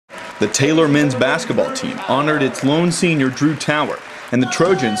The Taylor men's basketball team honored its lone senior Drew Tower, and the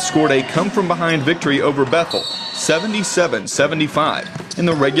Trojans scored a come-from-behind victory over Bethel, 77-75, in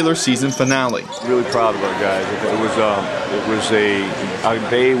the regular season finale. Really proud of our guys. It was a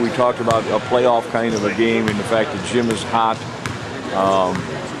day we talked about a playoff kind of a game, and the fact that Jim is hot.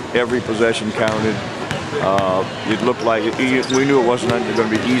 Every possession counted. It looked like we knew it wasn't going to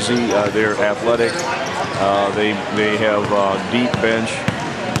be easy. They're athletic. They have a deep bench.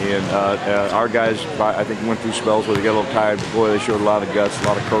 And our guys, I think, went through spells where they got a little tired. Boy, they showed a lot of guts, a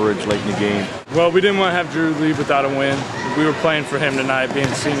lot of courage late in the game. Well, we didn't want to have Drew leave without a win. We were playing for him tonight, being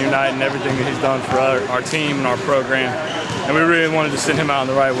senior night and everything that he's done for our team and our program. And we really wanted to send him out in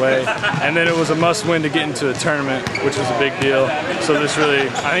the right way. And then it was a must-win to get into a tournament, which was a big deal. So this really,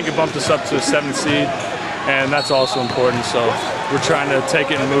 I think it bumped us up to a 7th seed, and that's also important. So we're trying to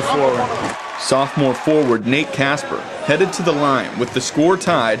take it and move forward. Sophomore forward Nate Kasper headed to the line with the score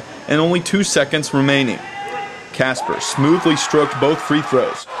tied and only 2 seconds remaining. Kasper smoothly stroked both free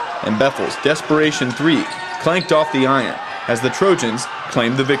throws, and Bethel's desperation three clanked off the iron as the Trojans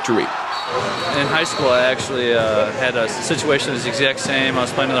claimed the victory. In high school, I actually had a situation that was the exact same. I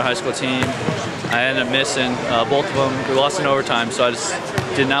was playing another high school team. I ended up missing both of them. We lost in overtime, so I just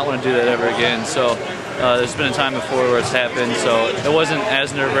did not want to do that ever again. So there's been a time before where it's happened, so it wasn't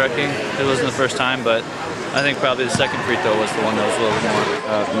as nerve-wracking. It wasn't the first time, but I think probably the second free throw was the one that was a little bit more.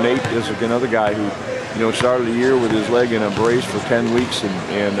 Nate is another guy who, started the year with his leg in a brace for 10 weeks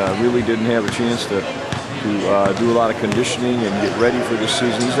and really didn't have a chance to do a lot of conditioning and get ready for this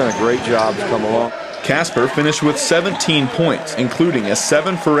season. He's done a great job to come along. Kasper finished with 17 points, including a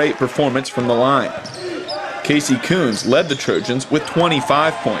 7-for-8 performance from the line. Casey Coons led the Trojans with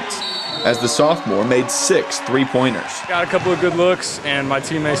 25 points, as the sophomore made 6 3-pointers. Got a couple of good looks, and my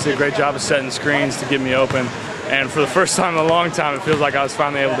teammates did a great job of setting screens to get me open. And for the first time in a long time, it feels like I was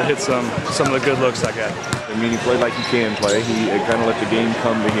finally able to hit some of the good looks I got. I mean, he played like he can play. He kind of let the game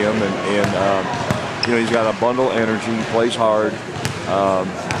come to him, and he's got a bundle of energy. He plays hard.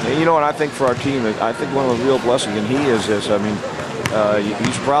 And I think for our team, I think one of the real blessings, and he is this. I mean,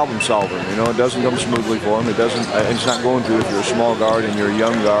 he's a problem solver. It doesn't come smoothly for him. It doesn't. It's not going to if you're a small guard and you're a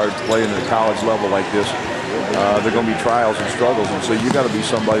young guard playing at a college level like this. There are going to be trials and struggles, and so you got to be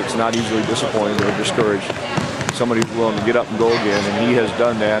somebody that's not easily disappointed or discouraged. Somebody who's willing to get up and go again, and he has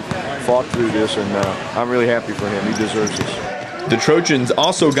done that, fought through this, and I'm really happy for him. He deserves this. The Trojans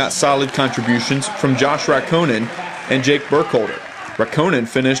also got solid contributions from Josh Rakonen and Jake Burkholder. Rakonen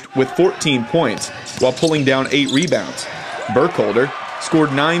finished with 14 points while pulling down 8 rebounds. Burkholder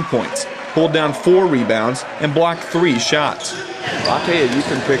scored 9 points, pulled down 4 rebounds, and blocked 3 shots. I'll tell you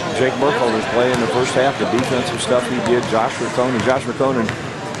can pick Jake Burkholder's play in the first half, the defensive stuff he did. Josh Rakonen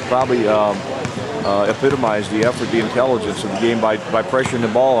probably epitomized the effort, the intelligence of the game by pressuring the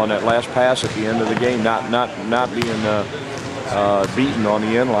ball on that last pass at the end of the game, not being beaten on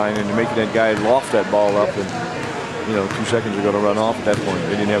the end line and making that guy loft that ball up, and 2 seconds ago to run off at that point.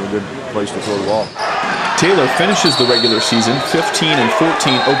 They didn't have a good place to throw the ball. Taylor finishes the regular season 15-14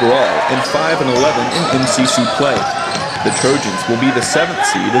 overall and 5-11 in MCC play. The Trojans will be the 7th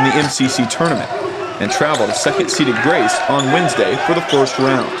seed in the MCC tournament and travel to 2nd-seeded Grace on Wednesday for the first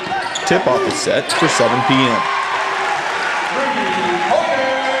round. Tip-off is set for 7 p.m.